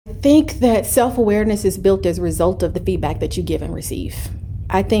I think that self-awareness is built as a result of the feedback that you give and receive.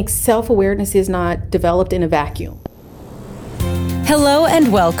 I think self-awareness is not developed in a vacuum. Hello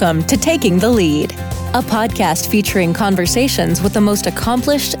and welcome to Taking the Lead, a podcast featuring conversations with the most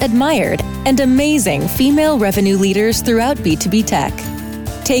accomplished, admired, and amazing female revenue leaders throughout B2B tech.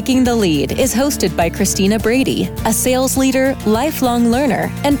 Taking the Lead is hosted by Christina Brady, a sales leader, lifelong learner,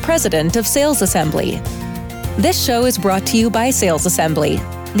 and president of Sales Assembly. This show is brought to you by Sales Assembly,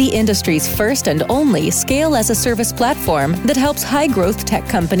 the industry's first and only scale-as-a-service platform that helps high-growth tech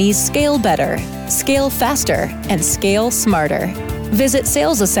companies scale better, scale faster, and scale smarter. Visit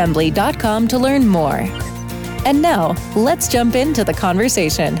salesassembly.com to learn more. And now, let's jump into the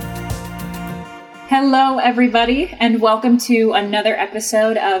conversation. Hello, everybody, and welcome to another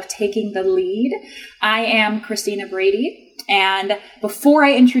episode of Taking the Lead. I am Christina Brady. And before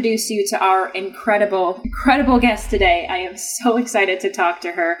I introduce you to our incredible guest today, I am so excited to talk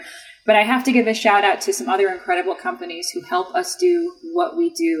to her. But I have to give a shout out to some other incredible companies who help us do what we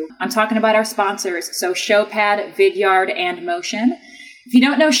do. I'm talking about our sponsors, so Showpad, Vidyard, and Motion. If you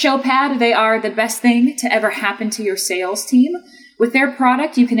don't know Showpad, they are the best thing to ever happen to your sales team. With their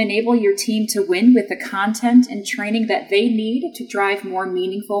product, you can enable your team to win with the content and training that they need to drive more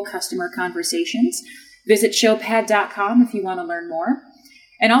meaningful customer conversations. Visit showpad.com if you want to learn more.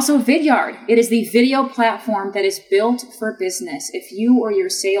 And also Vidyard. It is the video platform that is built for business. If you or your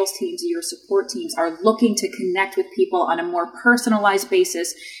sales teams or your support teams are looking to connect with people on a more personalized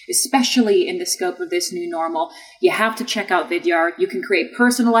basis, especially in the scope of this new normal, you have to check out Vidyard. You can create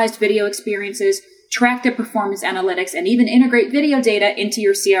personalized video experiences, track the performance analytics, and even integrate video data into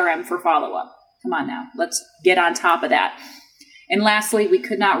your CRM for follow-up. Come on now, let's get on top of that. And lastly, we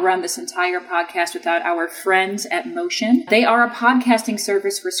could not run this entire podcast without our friends at Motion. They are a podcasting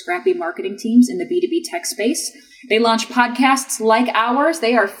service for scrappy marketing teams in the B2B tech space. They launch podcasts like ours.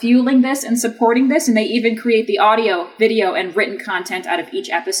 They are fueling this and supporting this, and they even create the audio, video, and written content out of each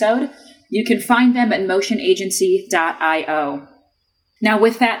episode. You can find them at motionagency.io. Now,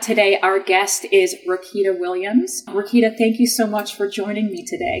 with that, today, our guest is Rakita Williams. Rakita, thank you so much for joining me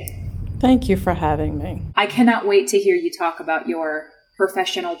today. Thank you for having me. I cannot wait to hear you talk about your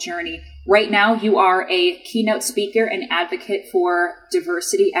professional journey. Right now, you are a keynote speaker and advocate for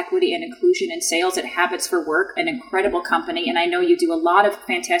diversity, equity, and inclusion in sales at Habits for Work, an incredible company. And I know you do a lot of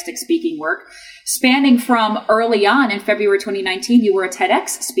fantastic speaking work. Spanning from early on in February 2019, you were a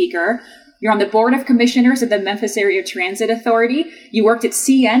TEDx speaker. You're on the board of commissioners of the Memphis Area Transit Authority. You worked at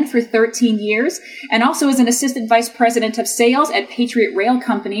CN for 13 years and also as an assistant vice president of sales at Patriot Rail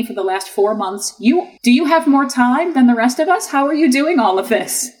Company for the last 4 months. Do you have more time than the rest of us? How are you doing all of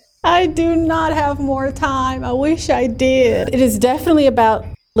this? I do not have more time. I wish I did. It is definitely about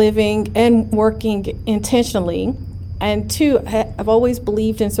living and working intentionally. And two, I've always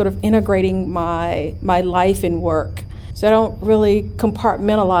believed in sort of integrating my life and work. So I don't really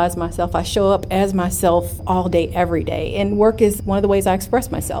compartmentalize myself. I show up as myself all day, every day. And work is one of the ways I express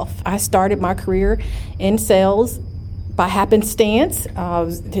myself. I started my career in sales by happenstance. I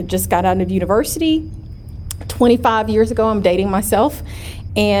just got out of university. 25 years ago, I'm dating myself.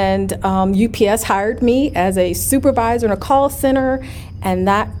 And UPS hired me as a supervisor in a call center. And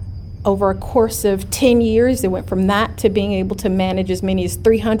that over a course of 10 years, it went from that to being able to manage as many as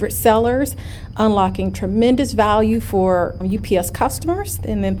 300 sellers, unlocking tremendous value for UPS customers.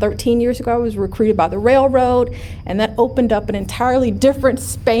 And then 13 years ago, I was recruited by the railroad, and that opened up an entirely different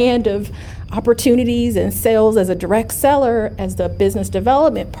span of opportunities and sales as a direct seller, as the business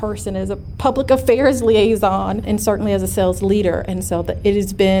development person, as a public affairs liaison, and certainly as a sales leader. And so it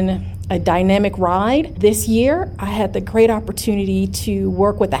has been a dynamic ride. This year, I had the great opportunity to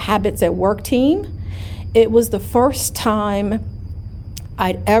work with the Habits at Work team. It was the first time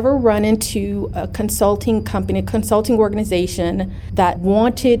I'd ever run into a consulting company, a consulting organization that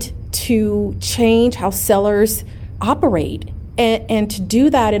wanted to change how sellers operate. And to do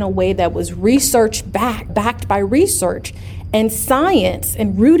that in a way that was backed by research and science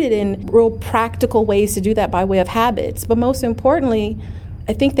and rooted in real practical ways to do that by way of habits. But most importantly,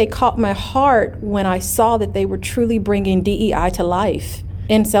 I think they caught my heart when I saw that they were truly bringing DEI to life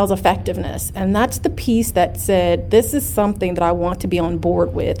in sales effectiveness. And that's the piece that said, this is something that I want to be on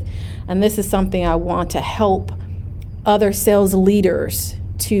board with. And this is something I want to help other sales leaders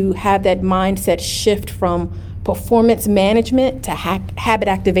to have that mindset shift from performance management to habit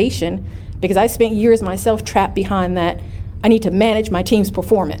activation, because I spent years myself trapped behind that. I need to manage my team's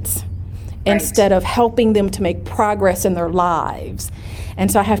performance instead of helping them to make progress in their lives.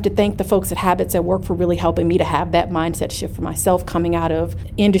 And so I have to thank the folks at Habits at Work for really helping me to have that mindset shift for myself coming out of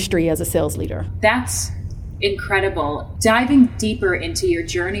industry as a sales leader. That's incredible. Diving deeper into your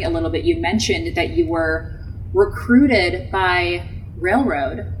journey a little bit, you mentioned that you were recruited by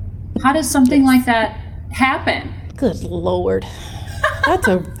railroad. How does something like that happen? Good Lord. That's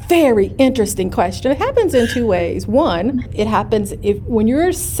a very interesting question. It happens in two ways. One, it happens when you're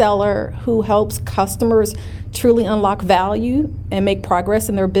a seller who helps customers truly unlock value and make progress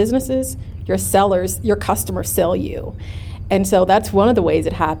in their businesses, your customers sell you. And so that's one of the ways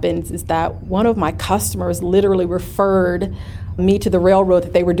it happens, is that one of my customers literally referred me to the railroad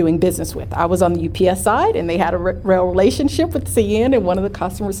that they were doing business with. I was on the UPS side, and they had a rail relationship with CN, and one of the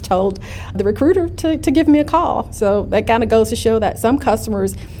customers told the recruiter to give me a call. So that kind of goes to show that some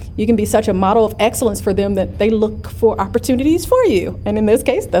customers, you can be such a model of excellence for them that they look for opportunities for you. And in this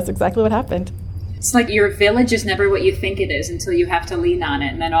case, that's exactly what happened. It's like your village is never what you think it is until you have to lean on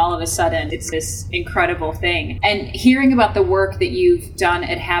it. And then all of a sudden, it's this incredible thing. And hearing about the work that you've done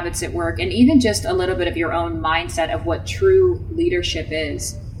at Habits at Work, and even just a little bit of your own mindset of what true leadership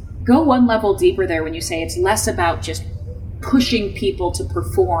is, go one level deeper there when you say it's less about just pushing people to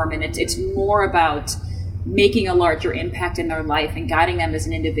perform, and it's more about making a larger impact in their life and guiding them as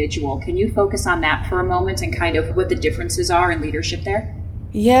an individual. Can you focus on that for a moment and kind of what the differences are in leadership there?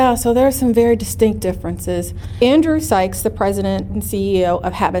 Yeah, so there are some very distinct differences. Andrew Sykes, the president and CEO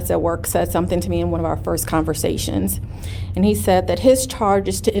of Habits at Work, said something to me in one of our first conversations. And he said that his charge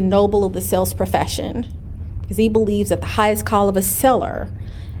is to ennoble the sales profession, because he believes that the highest call of a seller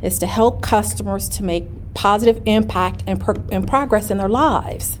is to help customers to make positive impact and progress in their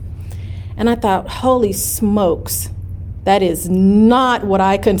lives. And I thought, holy smokes, that is not what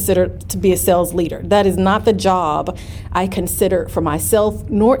I consider to be a sales leader. That is not the job I consider for myself,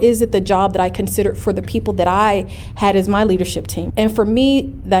 nor is it the job that I consider for the people that I had as my leadership team. And for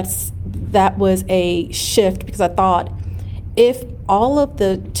me, that was a shift, because I thought, if all of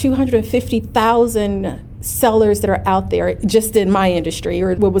the 250,000 sellers that are out there just in my industry,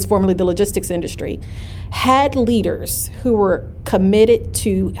 or what was formerly the logistics industry, had leaders who were committed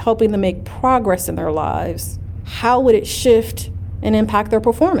to helping them make progress in their lives, how would it shift and impact their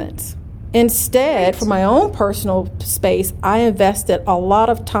performance? Instead, for my own personal space, I invested a lot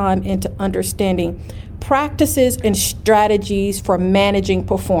of time into understanding practices and strategies for managing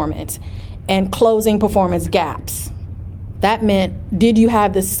performance and closing performance gaps. That meant, do you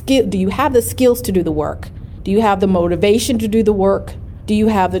have the skills to do the work? Do you have the motivation to do the work? Do you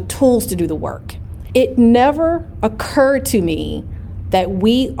have the tools to do the work? It never occurred to me that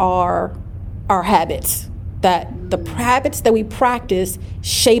we are our habits, that the habits that we practice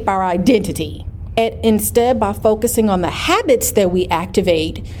shape our identity. And instead, by focusing on the habits that we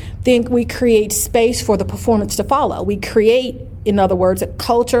activate, then we create space for the performance to follow. We create, in other words, a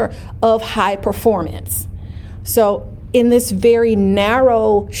culture of high performance. So in this very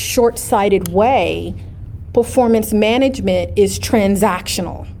narrow, short-sighted way, performance management is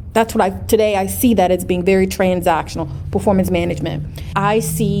transactional. That's what today I see that as being very transactional, performance management. I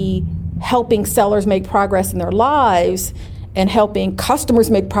see helping sellers make progress in their lives and helping customers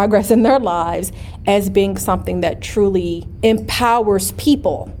make progress in their lives as being something that truly empowers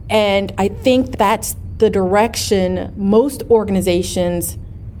people. And I think that's the direction most organizations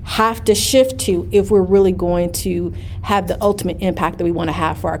have to shift to if we're really going to have the ultimate impact that we want to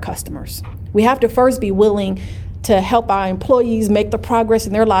have for our customers. We have to first be willing to help our employees make the progress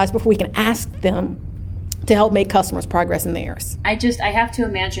in their lives before we can ask them to help make customers progress in theirs. I have to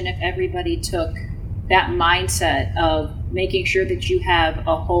imagine if everybody took that mindset of making sure that you have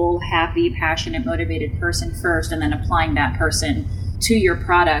a whole, happy, passionate, motivated person first, and then applying that person to your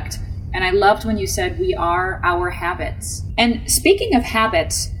product. And I loved when you said we are our habits. And speaking of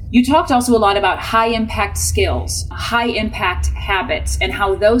habits, you talked also a lot about high impact skills, high impact habits, and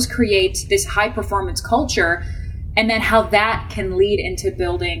how those create this high performance culture, and then how that can lead into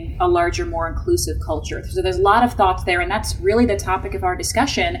building a larger, more inclusive culture. So there's a lot of thoughts there, and that's really the topic of our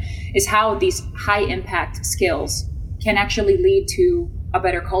discussion, is how these high impact skills can actually lead to a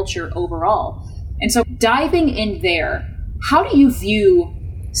better culture overall. And so diving in there, how do you view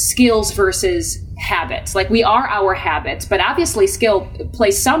skills versus habits? Like, we are our habits, but obviously skill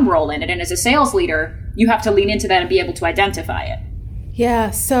plays some role in it. And as a sales leader, you have to lean into that and be able to identify it.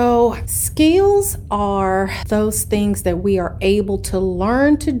 Yeah, so skills are those things that we are able to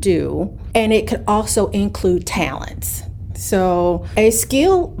learn to do, and it could also include talents. So a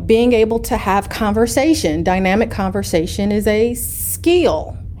skill, being able to have conversation, dynamic conversation, is a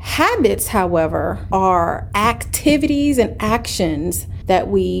skill. Habits, however, are activities and actions that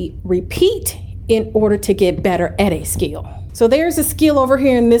we repeat in order to get better at a skill. So there's a skill over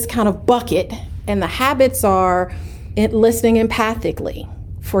here in this kind of bucket, and the habits are listening empathically,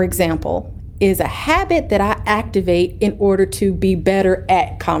 for example. is a habit that I activate in order to be better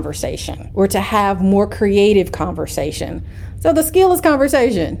at conversation or to have more creative conversation. So the skill is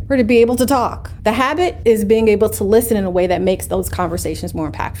conversation, or to be able to talk. The habit is being able to listen in a way that makes those conversations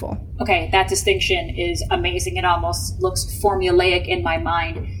more impactful. Okay, that distinction is amazing. It almost looks formulaic in my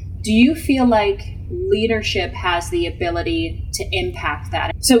mind. Do you feel like leadership has the ability to impact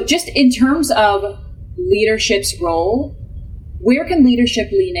that? So just in terms of leadership's role, where can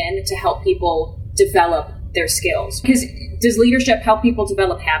leadership lean in to help people develop their skills? Because does leadership help people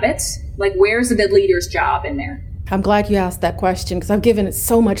develop habits? Like, where's the leader's job in there? I'm glad you asked that question because I've given it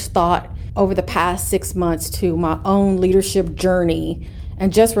so much thought over the past 6 months to my own leadership journey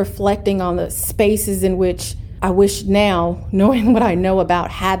and just reflecting on the spaces in which I wish now, knowing what I know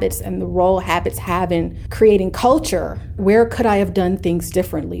about habits and the role habits have in creating culture, where could I have done things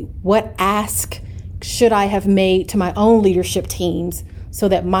differently? What ask should I have made to my own leadership teams so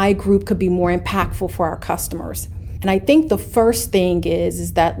that my group could be more impactful for our customers? And I think the first thing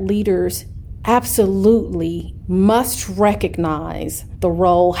is that leaders absolutely must recognize the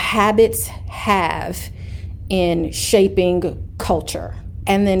role habits have in shaping culture.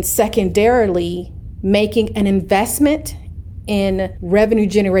 And then secondarily, making an investment in revenue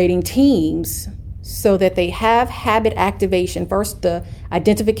generating teams so that they have habit activation. First, the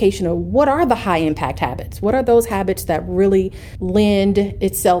identification of what are the high impact habits? What are those habits that really lend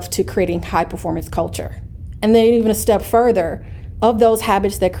itself to creating high performance culture? And then even a step further, of those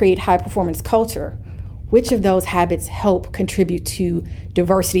habits that create high performance culture, which of those habits help contribute to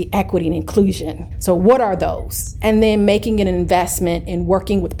diversity, equity, and inclusion? So what are those? And then making an investment in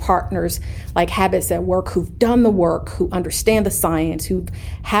working with partners like Habits at Work who've done the work, who understand the science, who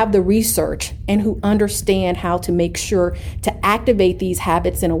have the research, and who understand how to make sure to activate these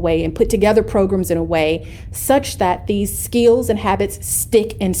habits in a way and put together programs in a way such that these skills and habits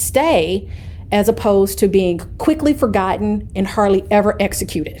stick and stay, as opposed to being quickly forgotten and hardly ever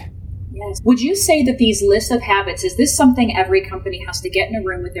executed. Yes. Would you say that these lists of habits, is this something every company has to get in a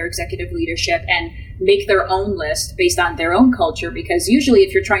room with their executive leadership and make their own list based on their own culture? Because usually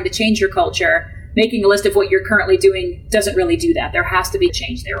if you're trying to change your culture, making a list of what you're currently doing doesn't really do that. There has to be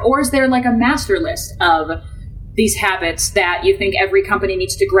change there. Or is there like a master list of these habits that you think every company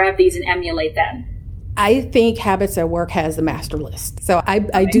needs to grab these and emulate them? I think Habits at Work has the master list. So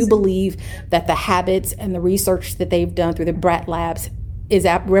I do believe that the habits and the research that they've done through the Bratt Labs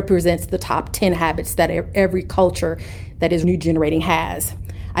represents the top 10 habits that every culture that is new generating has.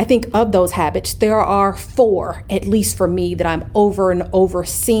 I think of those habits, there are 4, at least for me, that I'm over and over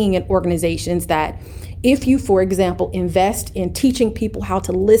seeing in organizations that if you, for example, invest in teaching people how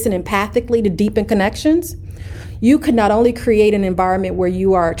to listen empathically to deepen connections, you could not only create an environment where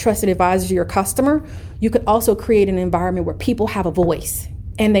you are a trusted advisor to your customer, you could also create an environment where people have a voice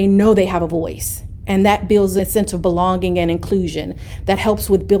and they know they have a voice. And that builds a sense of belonging and inclusion that helps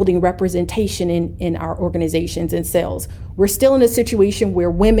with building representation in our organizations and sales. We're still in a situation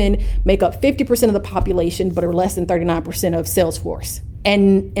where women make up 50% of the population, but are less than 39% of sales force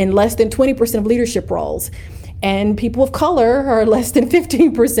and less than 20% of leadership roles. And people of color are less than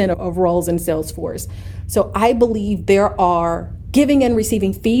 15% of roles in Salesforce. So I believe there are giving and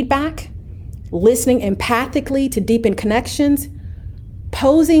receiving feedback, listening empathically to deepen connections,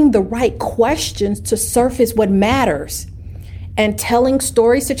 posing the right questions to surface what matters, and telling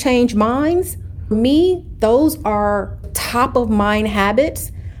stories to change minds. For me, those are top of mind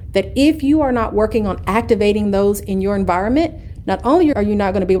habits that if you are not working on activating those in your environment, not only are you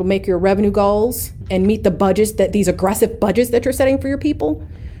not going to be able to make your revenue goals and meet the budgets, that these aggressive budgets that you're setting for your people,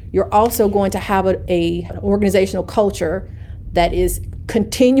 you're also going to have an organizational culture that is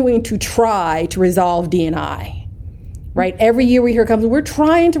continuing to try to resolve D&I, right? Every year we hear companies, we're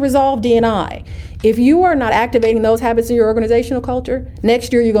trying to resolve D&I. If you are not activating those habits in your organizational culture,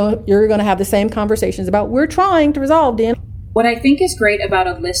 next year you're going to have the same conversations about we're trying to resolve D&I. What I think is great about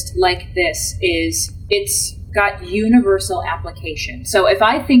a list like this is it's got universal application. So if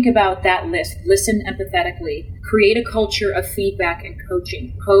I think about that list, listen empathetically, create a culture of feedback and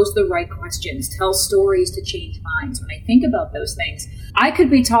coaching, pose the right questions, tell stories to change minds. When I think about those things, I could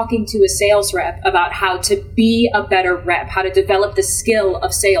be talking to a sales rep about how to be a better rep, how to develop the skill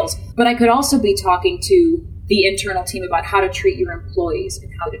of sales. But I could also be talking to the internal team about how to treat your employees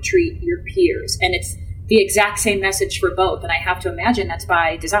and how to treat your peers. And it's the exact same message for both. And I have to imagine that's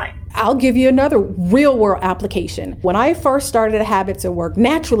by design. I'll give you another real world application. When I first started at Habits at Work,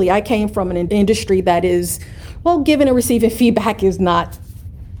 naturally I came from an industry that is, well, giving and receiving feedback is not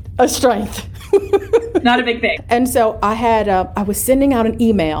a strength. Not a big thing. And so I was sending out an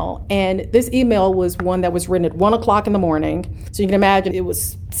email, and this email was one that was written at 1:00 in the morning. So you can imagine it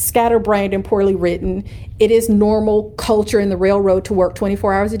was scatterbrained and poorly written. It is normal culture in the railroad to work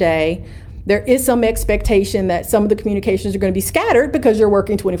 24 hours a day. There is some expectation that some of the communications are going to be scattered because you're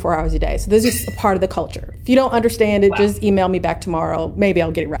working 24 hours a day. So this is a part of the culture. If you don't understand it, just email me back tomorrow. Maybe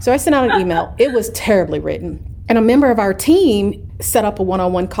I'll get it right. So I sent out an email. It was terribly written. And a member of our team set up a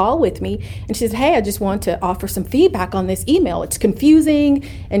one-on-one call with me, and she said, hey, I just want to offer some feedback on this email. It's confusing.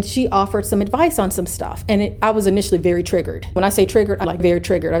 And she offered some advice on some stuff. And I was initially very triggered. When I say triggered, I'm like very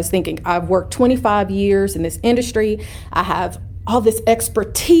triggered. I was thinking, I've worked 25 years in this industry. I have all this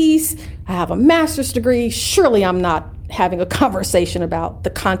expertise. I have a master's degree. Surely I'm not having a conversation about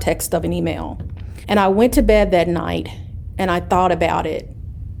the context of an email. And I went to bed that night and I thought about it.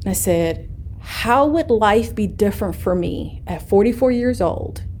 I said, how would life be different for me at 44 years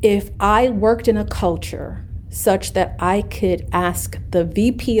old if I worked in a culture such that I could ask the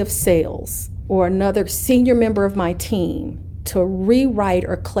VP of sales or another senior member of my team to rewrite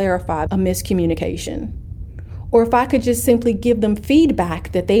or clarify a miscommunication? Or if I could just simply give them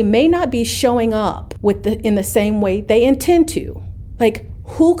feedback that they may not be showing up in the same way they intend to. Like,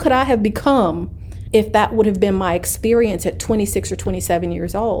 who could I have become if that would have been my experience at 26 or 27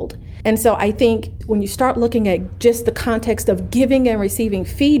 years old? And so I think when you start looking at just the context of giving and receiving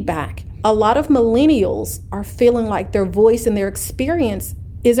feedback, a lot of millennials are feeling like their voice and their experience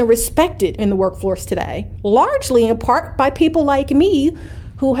isn't respected in the workforce today, largely in part by people like me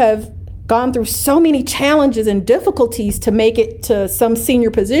who have gone through so many challenges and difficulties to make it to some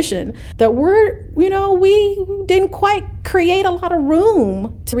senior position that we didn't quite create a lot of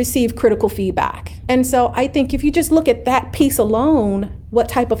room to receive critical feedback. And so I think if you just look at that piece alone, what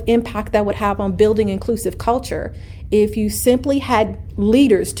type of impact that would have on building inclusive culture, if you simply had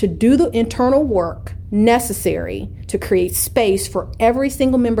leaders to do the internal work necessary to create space for every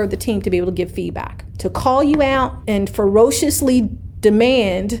single member of the team to be able to give feedback, to call you out and ferociously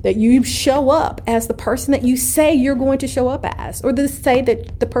demand that you show up as the person that you say you're going to show up as, or to say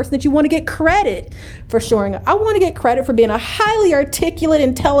that the person that you want to get credit for showing up. I want to get credit for being a highly articulate,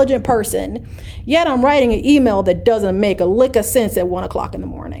 intelligent person, yet I'm writing an email that doesn't make a lick of sense at 1:00 in the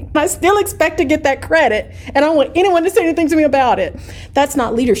morning. I still expect to get that credit, and I don't want anyone to say anything to me about it. That's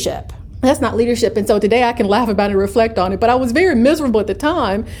not leadership. That's not leadership. And so today I can laugh about it and reflect on it, but I was very miserable at the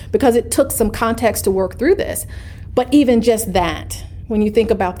time because it took some context to work through this. But even just that, when you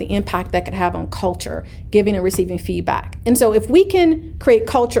think about the impact that could have on culture, giving and receiving feedback. And so if we can create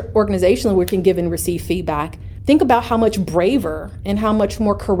culture organizationally where we can give and receive feedback, think about how much braver and how much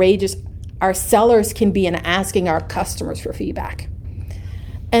more courageous our sellers can be in asking our customers for feedback.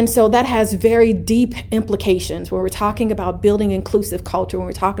 And so that has very deep implications when we're talking about building inclusive culture, when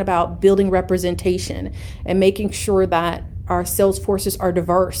we're talking about building representation and making sure that our sales forces are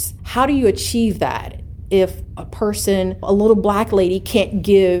diverse. How do you achieve that? If a little black lady can't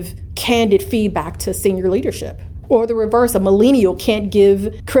give candid feedback to senior leadership, or the reverse, a millennial can't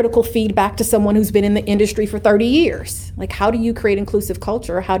give critical feedback to someone who's been in the industry for 30 years. Like, how do you create inclusive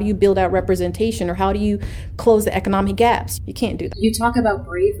culture? How do you build out representation? Or how do you close the economic gaps? You can't do that. You talk about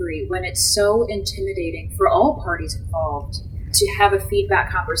bravery when it's so intimidating for all parties involved to have a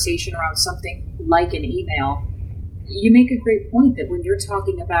feedback conversation around something like an email. You make a great point that when you're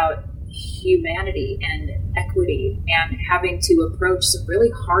talking about humanity and equity and having to approach some really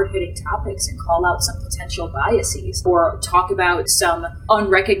hard-hitting topics and call out some potential biases or talk about some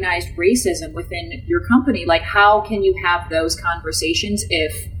unrecognized racism within your company, like how can you have those conversations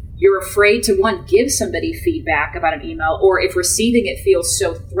if you're afraid to, one, give somebody feedback about an email, or if receiving it feels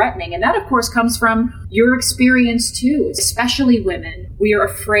so threatening? And that, of course, comes from your experience too, especially women. We are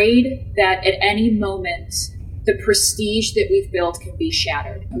afraid that at any moment the prestige that we've built can be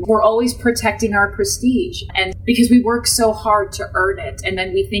shattered. We're always protecting our prestige, and because we work so hard to earn it, and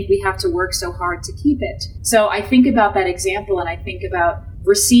then we think we have to work so hard to keep it. So I think about that example, and I think about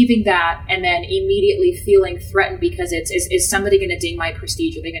receiving that and then immediately feeling threatened because is somebody going to ding my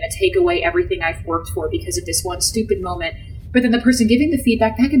prestige? Are they going to take away everything I've worked for because of this one stupid moment? But then the person giving the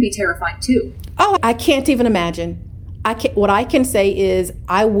feedback, that can be terrifying too. Oh, I can't even imagine. What I can say is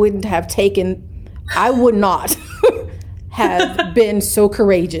I would not have been so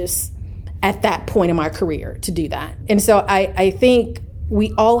courageous at that point in my career to do that. And so I think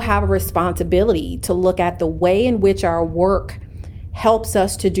we all have a responsibility to look at the way in which our work helps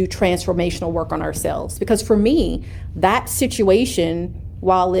us to do transformational work on ourselves. Because for me, that situation,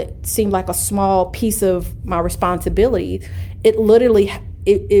 while it seemed like a small piece of my responsibility, it literally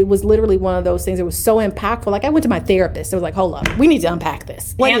it was literally one of those things that was so impactful. Like I went to my therapist. I was like, hold up, we need to unpack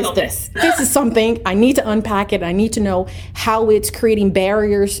this. What is this? This is something I need to unpack it. I need to know how it's creating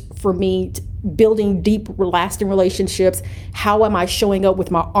barriers for me, building deep, lasting relationships. How am I showing up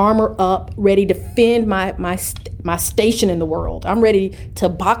with my armor up, ready to defend my station in the world? I'm ready to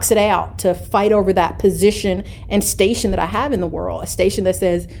box it out, to fight over that position and station that I have in the world. A station that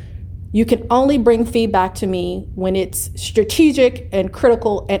says, you can only bring feedback to me when it's strategic and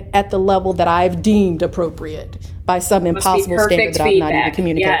critical and at the level that I've deemed appropriate by some impossible standard that I've not even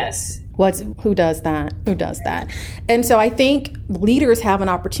communicated. Yes. Who does that? Who does that? And so I think leaders have an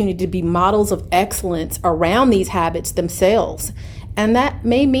opportunity to be models of excellence around these habits themselves. And that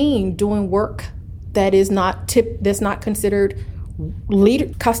may mean doing work that is that's not considered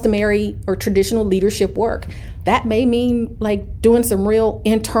customary or traditional leadership work. That may mean like doing some real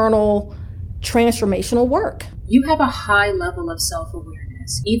internal transformational work. You have a high level of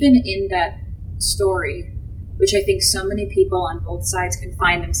self-awareness, even in that story, which I think so many people on both sides can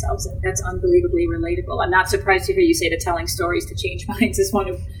find themselves in. That's unbelievably relatable. I'm not surprised to hear you say that telling stories to change minds is one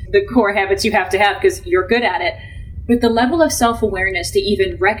of the core habits you have to have because you're good at it. But the level of self-awareness to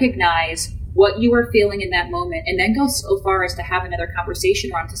even recognize what you were feeling in that moment, and then go so far as to have another conversation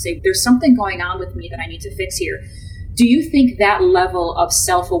around to say, there's something going on with me that I need to fix here. Do you think that level of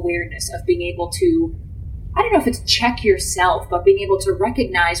self-awareness, of being able to, I don't know if it's check yourself, but being able to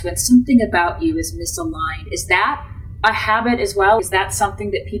recognize when something about you is misaligned, is that a habit as well? Is that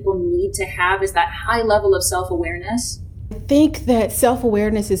something that people need to have? Is that high level of self-awareness? I think that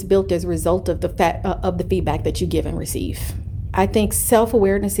self-awareness is built as a result of the feedback that you give and receive. I think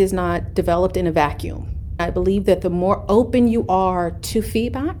self-awareness is not developed in a vacuum. I believe that the more open you are to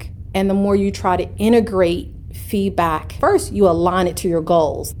feedback and the more you try to integrate feedback, first you align it to your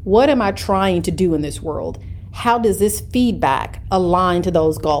goals. What am I trying to do in this world? How does this feedback align to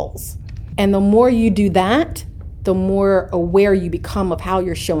those goals? And the more you do that, the more aware you become of how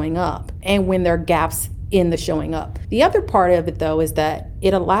you're showing up and when there are gaps in the showing up. The other part of it, though, is that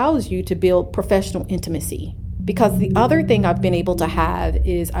it allows you to build professional intimacy. Because the other thing I've been able to have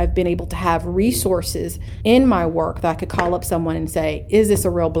is I've been able to have resources in my work that I could call up someone and say, is this a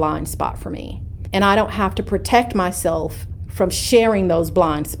real blind spot for me? And I don't have to protect myself from sharing those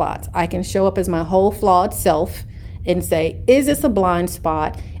blind spots. I can show up as my whole flawed self and say, is this a blind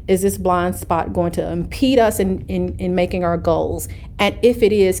spot? Is this blind spot going to impede us in making our goals? And if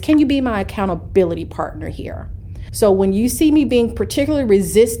it is, can you be my accountability partner here? So when you see me being particularly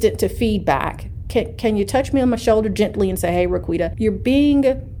resistant to feedback, can you touch me on my shoulder gently and say, hey, Raquita, you're being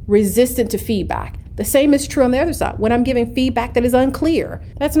resistant to feedback. The same is true on the other side. When I'm giving feedback that is unclear,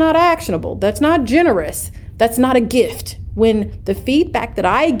 that's not actionable, that's not generous, that's not a gift. When the feedback that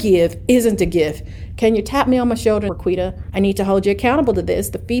I give isn't a gift, can you tap me on my shoulder, Raquita? I need to hold you accountable to this.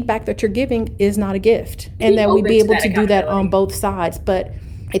 The feedback that you're giving is not a gift. And that we'd be able to do that on both sides. But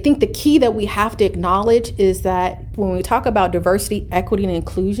I think the key that we have to acknowledge is that when we talk about diversity, equity, and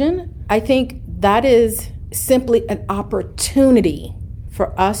inclusion, I think that is simply an opportunity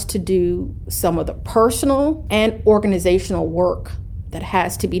for us to do some of the personal and organizational work that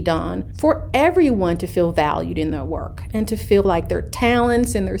has to be done for everyone to feel valued in their work and to feel like their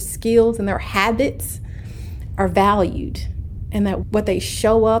talents and their skills and their habits are valued, and that what they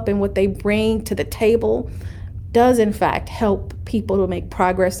show up and what they bring to the table does in fact help people to make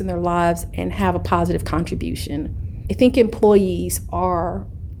progress in their lives and have a positive contribution. I think employees are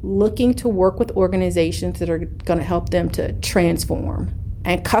looking to work with organizations that are going to help them to transform.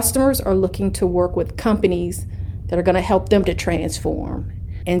 And customers are looking to work with companies that are going to help them to transform.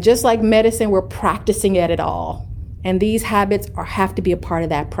 And just like medicine, we're practicing at it all. And these habits have to be a part of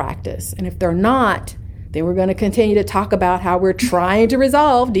that practice. And if they're not, then we're going to continue to talk about how we're trying to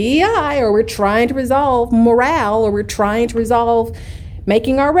resolve DEI, or we're trying to resolve morale, or we're trying to resolve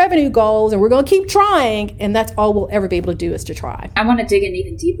making our revenue goals, and we're going to keep trying, and that's all we'll ever be able to do is to try. I want to dig in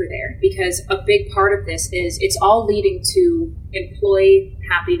even deeper there, because a big part of this is it's all leading to employee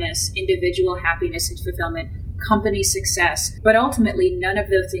happiness, individual happiness and fulfillment, company success. But ultimately, none of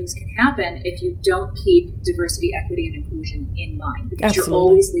those things can happen if you don't keep diversity, equity, and inclusion in mind, because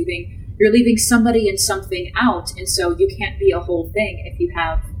Absolutely. You're leaving somebody and something out, and so you can't be a whole thing if you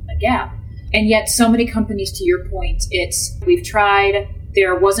have a gap. And yet so many companies, to your point, we've tried,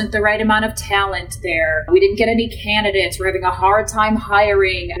 there wasn't the right amount of talent there, we didn't get any candidates, we're having a hard time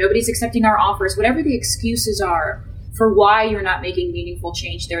hiring, nobody's accepting our offers, whatever the excuses are for why you're not making meaningful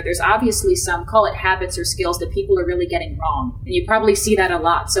change there. There's obviously some, call it habits or skills, that people are really getting wrong. And you probably see that a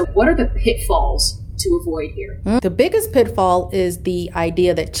lot. So what are the pitfalls to avoid here? The biggest pitfall is the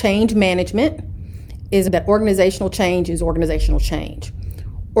idea that change management is that organizational change is organizational change.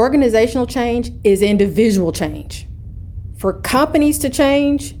 Organizational change is individual change. For companies to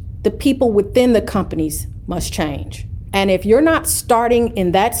change, the people within the companies must change. And if you're not starting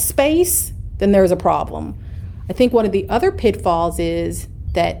in that space, then there's a problem. I think one of the other pitfalls is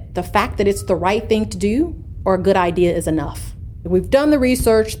that the fact that it's the right thing to do or a good idea is enough. We've done the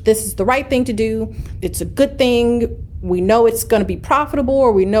research, this is the right thing to do, it's a good thing, we know it's going to be profitable,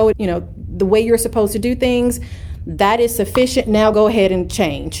 or we know, the way you're supposed to do things, that is sufficient, now go ahead and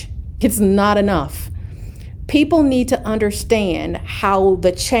change. It's not enough. People need to understand how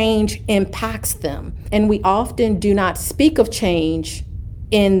the change impacts them. And we often do not speak of change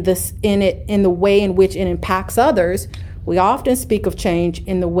in the way in which it impacts others. We often speak of change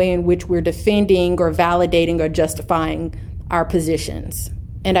in the way in which we're defending or validating or justifying our positions.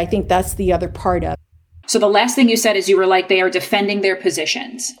 And I think that's the other part of it. So the last thing you said is you were like, they are defending their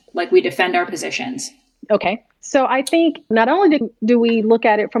positions, like we defend our positions. Okay. So I think not only do we look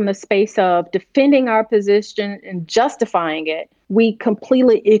at it from the space of defending our position and justifying it, we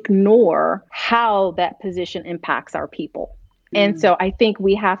completely ignore how that position impacts our people. And so I think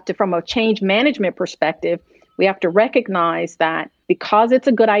we have to, from a change management perspective, we have to recognize that because it's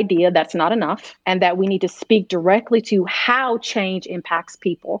a good idea, that's not enough, and that we need to speak directly to how change impacts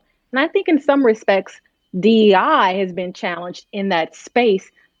people. And I think in some respects, DEI has been challenged in that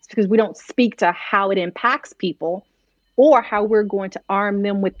space because we don't speak to how it impacts people or how we're going to arm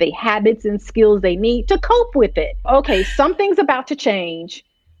them with the habits and skills they need to cope with it. Okay, something's about to change.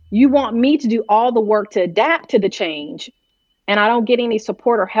 You want me to do all the work to adapt to the change, and I don't get any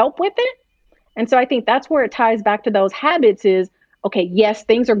support or help with it. And so I think that's where it ties back to those habits is, okay, yes,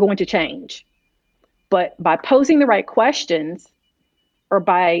 things are going to change. But by posing the right questions or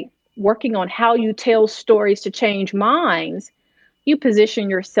by working on how you tell stories to change minds, you position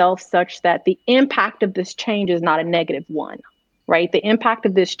yourself such that the impact of this change is not a negative one, right? The impact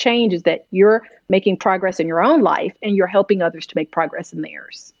of this change is that you're making progress in your own life and you're helping others to make progress in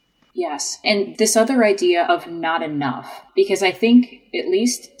theirs. Yes. And this other idea of not enough, because I think, at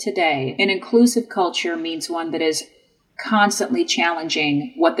least today, an inclusive culture means one that is constantly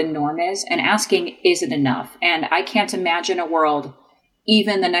challenging what the norm is and asking, is it enough? And I can't imagine a world,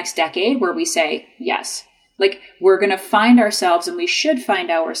 even the next decade, where we say, yes, like we're going to find ourselves, and we should find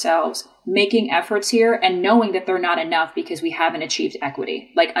ourselves making efforts here and knowing that they're not enough because we haven't achieved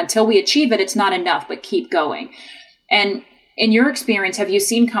equity. Like until we achieve it, it's not enough, but keep going. And in your experience, have you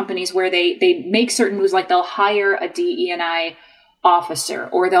seen companies where they make certain moves, like they'll hire a DE&I officer,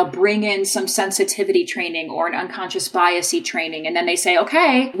 or they'll bring in some sensitivity training or an unconscious biasy training, and then they say,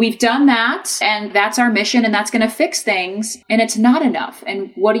 okay, we've done that, and that's our mission, and that's going to fix things, and it's not enough.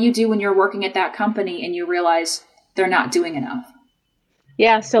 And what do you do when you're working at that company and you realize they're not doing enough?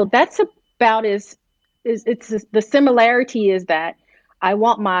 Yeah, so that's about the similarity is that I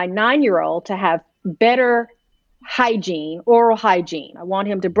want my 9-year-old to have better hygiene, oral hygiene. I want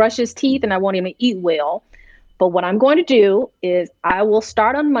him to brush his teeth and I want him to eat well. But what I'm going to do is I will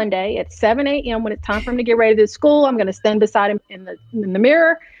start on Monday at 7 a.m. when it's time for him to get ready to school. I'm going to stand beside him in the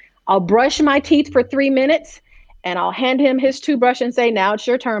mirror. I'll brush my teeth for 3 minutes and I'll hand him his toothbrush and say, now it's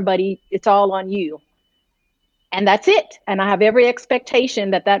your turn, buddy. It's all on you. And that's it. And I have every expectation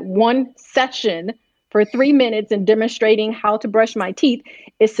that one session for 3 minutes in demonstrating how to brush my teeth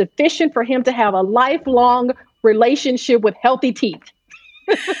is sufficient for him to have a lifelong relationship with healthy teeth.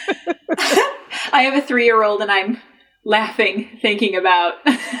 I have a 3-year-old and I'm laughing thinking about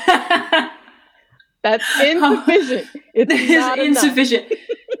that's insufficient. It's not insufficient.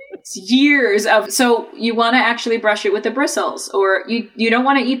 It's years of, so you want to actually brush it with the bristles, or you don't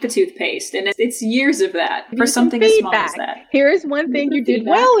want to eat the toothpaste, and it's years of that for something as small as that. Here's one thing you did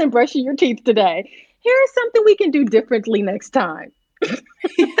well in brushing your teeth today. Here's something we can do differently next time.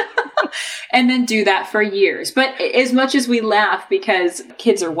 And then do that for years. But as much as we laugh because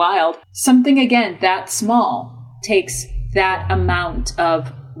kids are wild, something again that small takes that amount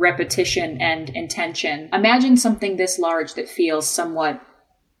of repetition and intention. Imagine something this large that feels somewhat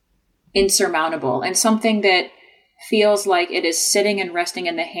insurmountable, and something that feels like it is sitting and resting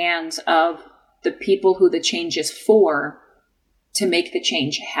in the hands of the people who the change is for to make the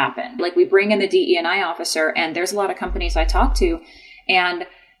change happen. Like we bring in the DE&I officer, and there's a lot of companies I talk to, and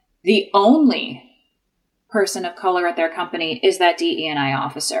the only person of color at their company is that DE&I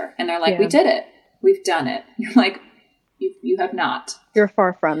officer. And they're like, we did it. We've done it. You're like, you have not. You're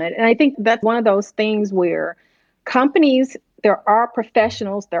far from it. And I think that's one of those things where companies, there are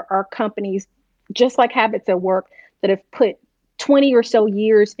professionals, there are companies, just like Habits at Work, that have put 20 or so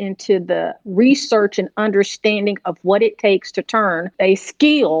years into the research and understanding of what it takes to turn a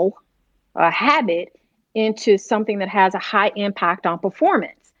skill, a habit, into something that has a high impact on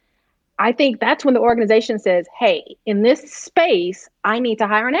performance. I think that's when the organization says, hey, in this space, I need to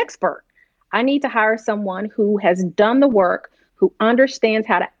hire an expert. I need to hire someone who has done the work, who understands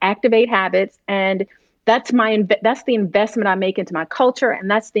how to activate habits. And that's the investment I make into my culture. And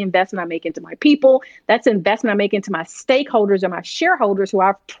that's the investment I make into my people. That's the investment I make into my stakeholders and my shareholders who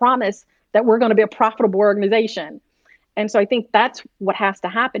I've promised that we're going to be a profitable organization. And so I think that's what has to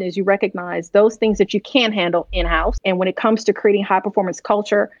happen is you recognize those things that you can handle in-house. And when it comes to creating high performance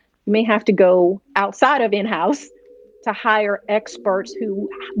culture, you may have to go outside of in-house to hire experts who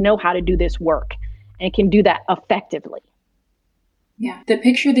know how to do this work and can do that effectively. Yeah. The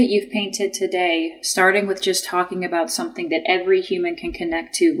picture that you've painted today, starting with just talking about something that every human can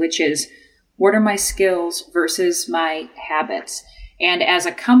connect to, which is what are my skills versus my habits? And as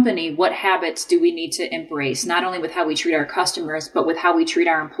a company, what habits do we need to embrace, not only with how we treat our customers, but with how we treat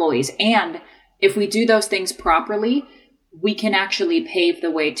our employees? And if we do those things properly, we can actually pave the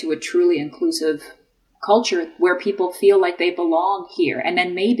way to a truly inclusive culture where people feel like they belong here. And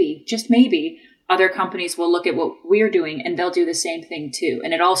then maybe, just maybe, other companies will look at what we're doing and they'll do the same thing too.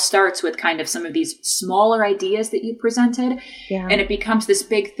 And it all starts with kind of some of these smaller ideas that you presented. Yeah. And it becomes this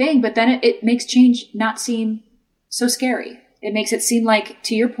big thing, but then it makes change not seem so scary. It makes it seem like,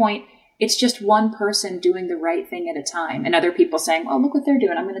 to your point, it's just one person doing the right thing at a time and other people saying, oh, look what they're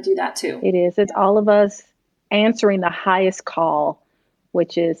doing. I'm going to do that too. It is. It's all of us answering the highest call,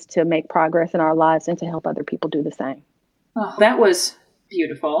 which is to make progress in our lives and to help other people do the same. Oh, that was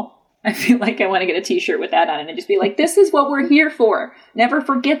beautiful. I feel like I want to get a t-shirt with that on it and just be like, this is what we're here for. Never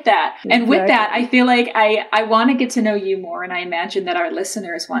forget that. Exactly. And with that, I feel like I want to get to know you more. And I imagine that our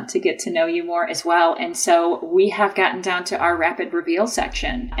listeners want to get to know you more as well. And so we have gotten down to our rapid reveal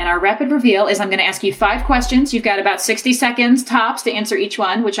section. And our rapid reveal is I'm going to ask you 5 questions. You've got about 60 seconds tops to answer each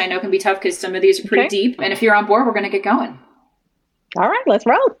one, which I know can be tough because some of these are pretty deep. And if you're on board, we're going to get going. All right, let's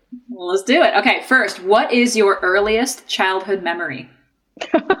roll. Well, let's do it. Okay, first, what is your earliest childhood memory?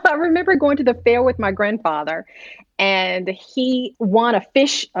 I remember going to the fair with my grandfather and he won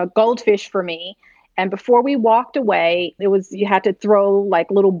a goldfish for me. And before we walked away, you had to throw like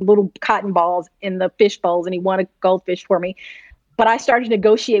little cotton balls in the fish bowls and he won a goldfish for me. But I started to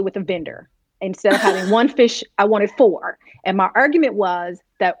negotiate with the vendor. Instead of having 1 fish, I wanted 4. And my argument was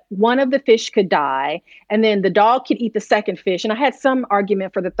that one of the fish could die and then the dog could eat the second fish. And I had some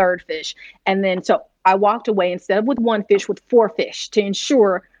argument for the third fish. And then so I walked away instead of with 1 fish with 4 fish to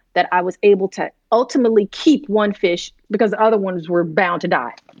ensure that I was able to ultimately keep 1 fish because the other ones were bound to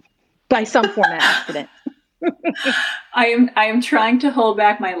die by some form of accident. I am trying to hold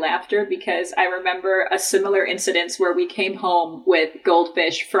back my laughter because I remember a similar incident where we came home with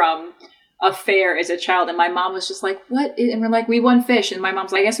goldfish from a fair as a child. And my mom was just like, what? And we're like, we won fish. And my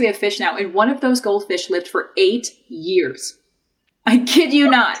mom's like, I guess we have fish now. And one of those goldfish lived for 8 years. I kid you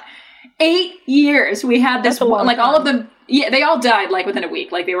not. 8 years. We had this one, like all of them. Yeah, they all died like within a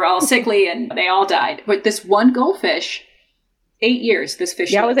week. Like they were all sickly and they all died. But this one goldfish, 8 years, this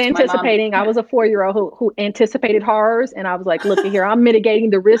fish. Yeah, I was anticipating. I was a 4-year-old who anticipated horrors. And I was like, look here, I'm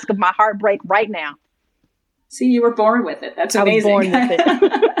mitigating the risk of my heartbreak right now. See, you were born with it. That's amazing. I was born with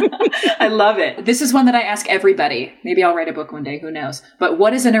it. I love it. This is one that I ask everybody. Maybe I'll write a book one day. Who knows? But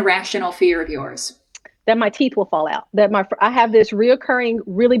what is an irrational fear of yours? That my teeth will fall out. I have this reoccurring,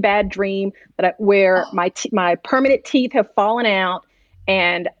 really bad dream where my permanent teeth have fallen out,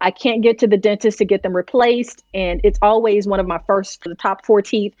 and I can't get to the dentist to get them replaced. And it's always one of my the top 4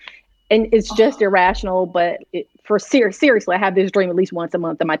 teeth, and it's just irrational. But seriously, I have this dream at least once a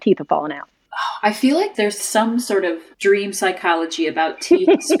month that my teeth have fallen out. I feel like there's some sort of dream psychology about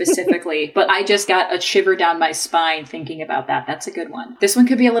teeth specifically, but I just got a shiver down my spine thinking about that. That's a good one. This one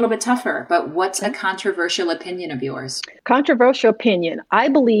could be a little bit tougher, but what's a controversial opinion of yours? Controversial opinion. I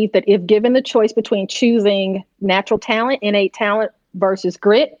believe that if given the choice between choosing natural talent, innate talent versus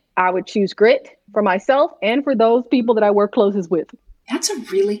grit, I would choose grit for myself and for those people that I work closest with. That's a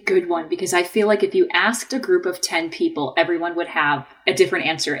really good one because I feel like if you asked a group of 10 people, everyone would have a different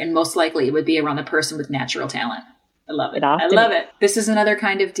answer. And most likely it would be around the person with natural talent. I love it. I love it. This is another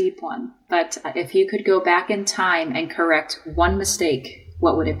kind of deep one. But if you could go back in time and correct one mistake,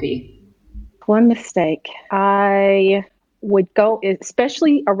 what would it be? One mistake. I would go,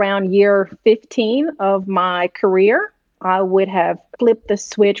 especially around year 15 of my career, I would have flipped the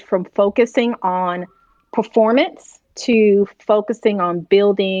switch from focusing on performance to focusing on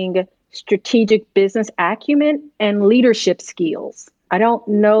building strategic business acumen and leadership skills. I don't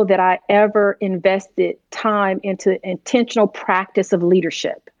know that I ever invested time into intentional practice of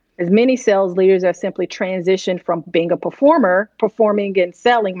leadership. As many sales leaders have simply transitioned from being a performer, performing and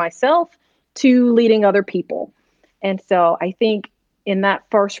selling myself, to leading other people. And so I think in that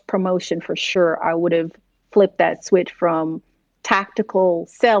first promotion, for sure, I would have flipped that switch from tactical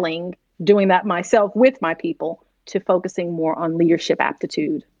selling, doing that myself with my people, to focusing more on leadership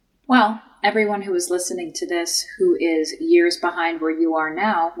aptitude. Well, everyone who is listening to this, who is years behind where you are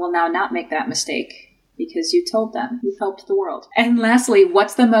now, will now not make that mistake because you told them. You've helped the world. And lastly,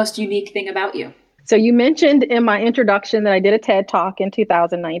 what's the most unique thing about you? So you mentioned in my introduction that I did a TED Talk in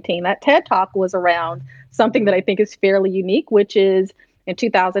 2019. That TED Talk was around something that I think is fairly unique, which is in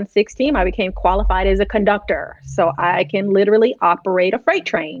 2016, I became qualified as a conductor. So I can literally operate a freight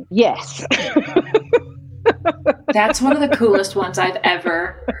train. Yes. That's one of the coolest ones I've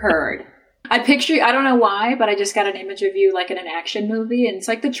ever heard. I picture you, I don't know why, but I just got an image of you like in an action movie, and it's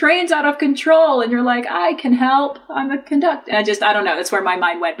like the train's out of control and you're like, I can help, I'm a conductor. And I don't know, that's where my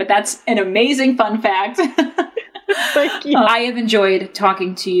mind went, but that's an amazing fun fact. Thank you. I have enjoyed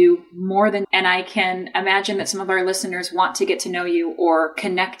talking to you more than, and I can imagine that some of our listeners want to get to know you or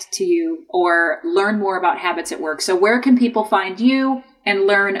connect to you or learn more about Habits at Work. So where can people find you and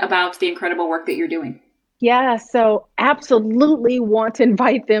learn about the incredible work that you're doing? Yeah, so absolutely want to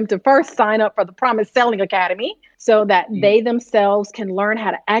invite them to first sign up for the Promise Selling Academy so that they themselves can learn how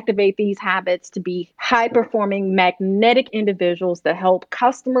to activate these habits to be high-performing, magnetic individuals that help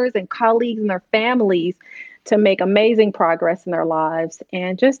customers and colleagues and their families to make amazing progress in their lives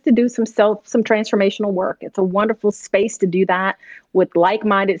and just to do some transformational work. It's a wonderful space to do that with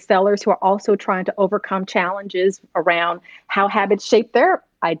like-minded sellers who are also trying to overcome challenges around how habits shape their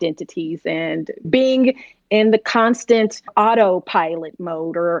identities and being in the constant autopilot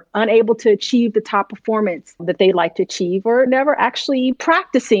mode or unable to achieve the top performance that they like to achieve or never actually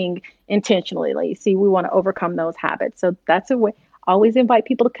practicing intentionally. See, we want to overcome those habits. So that's a way. Always invite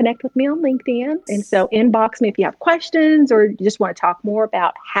people to connect with me on LinkedIn. And so inbox me if you have questions or you just want to talk more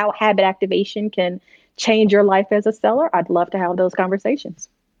about how habit activation can change your life as a seller. I'd love to have those conversations.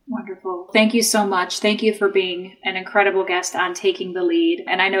 Wonderful. Thank you so much. Thank you for being an incredible guest on Taking the Lead.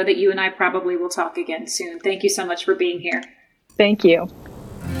 And I know that you and I probably will talk again soon. Thank you so much for being here. Thank you.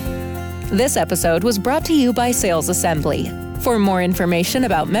 This episode was brought to you by Sales Assembly. For more information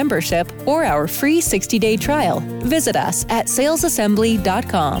about membership or our free 60-day trial, visit us at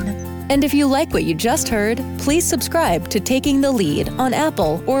salesassembly.com. And if you like what you just heard, please subscribe to Taking the Lead on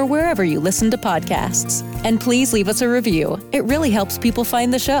Apple or wherever you listen to podcasts. And please leave us a review. It really helps people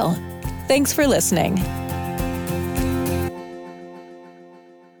find the show. Thanks for listening.